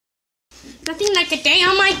Nothing like a day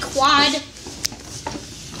on my quad.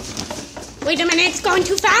 Wait a minute, it's going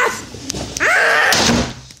too fast.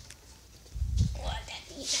 Ah! Oh,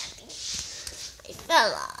 Daddy. I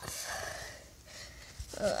fell off.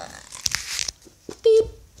 Beep.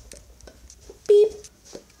 Beep.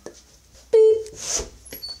 Beep.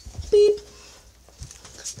 Beep.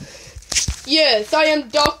 Yes, I am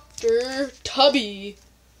Dr. Tubby.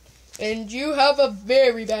 And you have a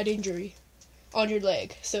very bad injury on your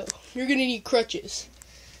leg. So, you're going to need crutches.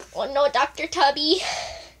 Oh no, Dr. Tubby.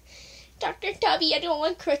 Dr. Tubby, I don't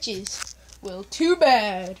want crutches. Well, too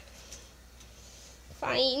bad.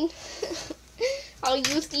 Fine. I'll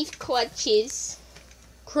use these crutches.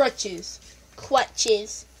 Crutches.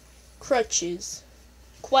 Crutches. Crutches.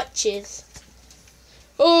 Crutches.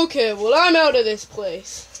 Okay, well, I'm out of this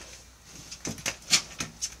place.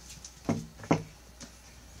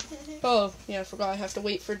 Oh, yeah, I forgot I have to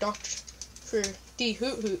wait for D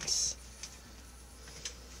Hoot Hoots.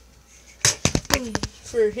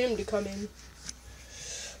 For him to come in.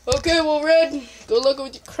 Okay, well, Red, go look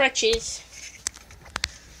with your Crutches.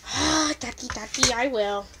 Daddy, I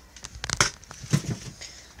will.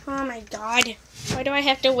 Oh my god. Why do I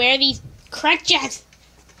have to wear these crutches?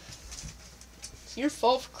 It's your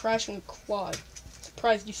fault for crashing the quad.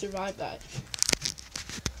 Surprised you survived that.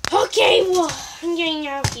 Okay, well, I'm getting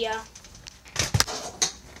out here.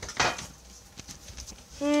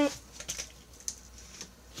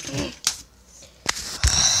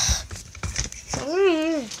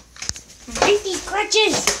 Break these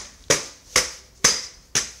crutches.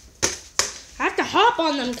 I have to hop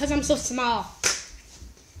on them because I'm so small.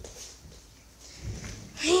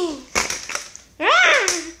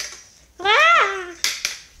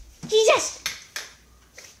 Jesus.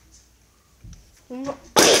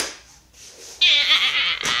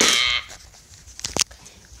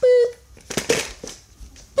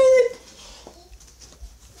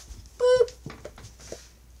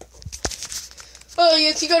 Oh,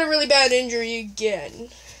 yes, you got a really bad injury again.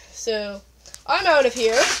 So, I'm out of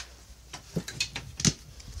here.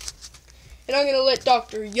 And I'm going to let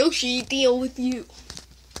Dr. Yoshi deal with you.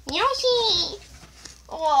 Yoshi!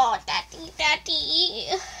 Oh, Daddy.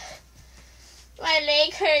 My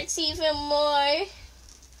leg hurts even more.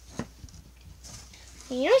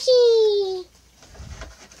 Yoshi!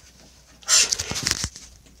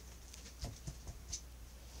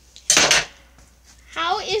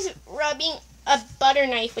 How is rubbing a butter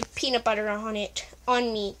knife with peanut butter on it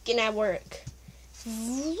on me gonna work?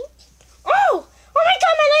 Oh my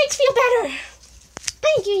god, my legs feel better!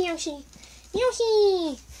 Thank you, Yoshi.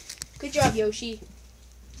 Yoshi! Good job, Yoshi.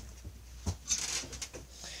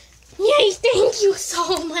 Yay, thank you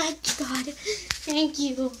so much, God. Thank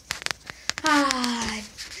you.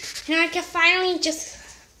 And I can finally just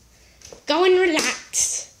go and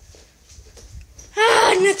relax.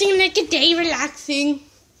 Nothing like a day relaxing.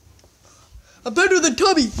 I'm better than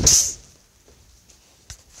Tubby.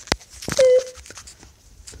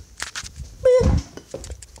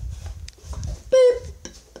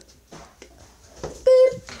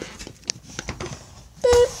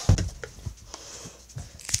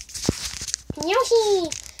 Yoshi,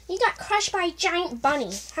 you got crushed by a giant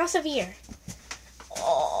bunny. How severe?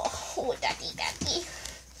 Oh, Daddy.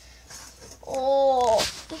 Oh,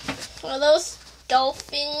 are those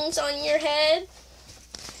dolphins on your head?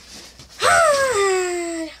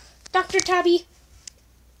 Dr. Tubby.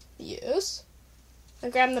 Yes? I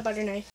grabbed the butter knife.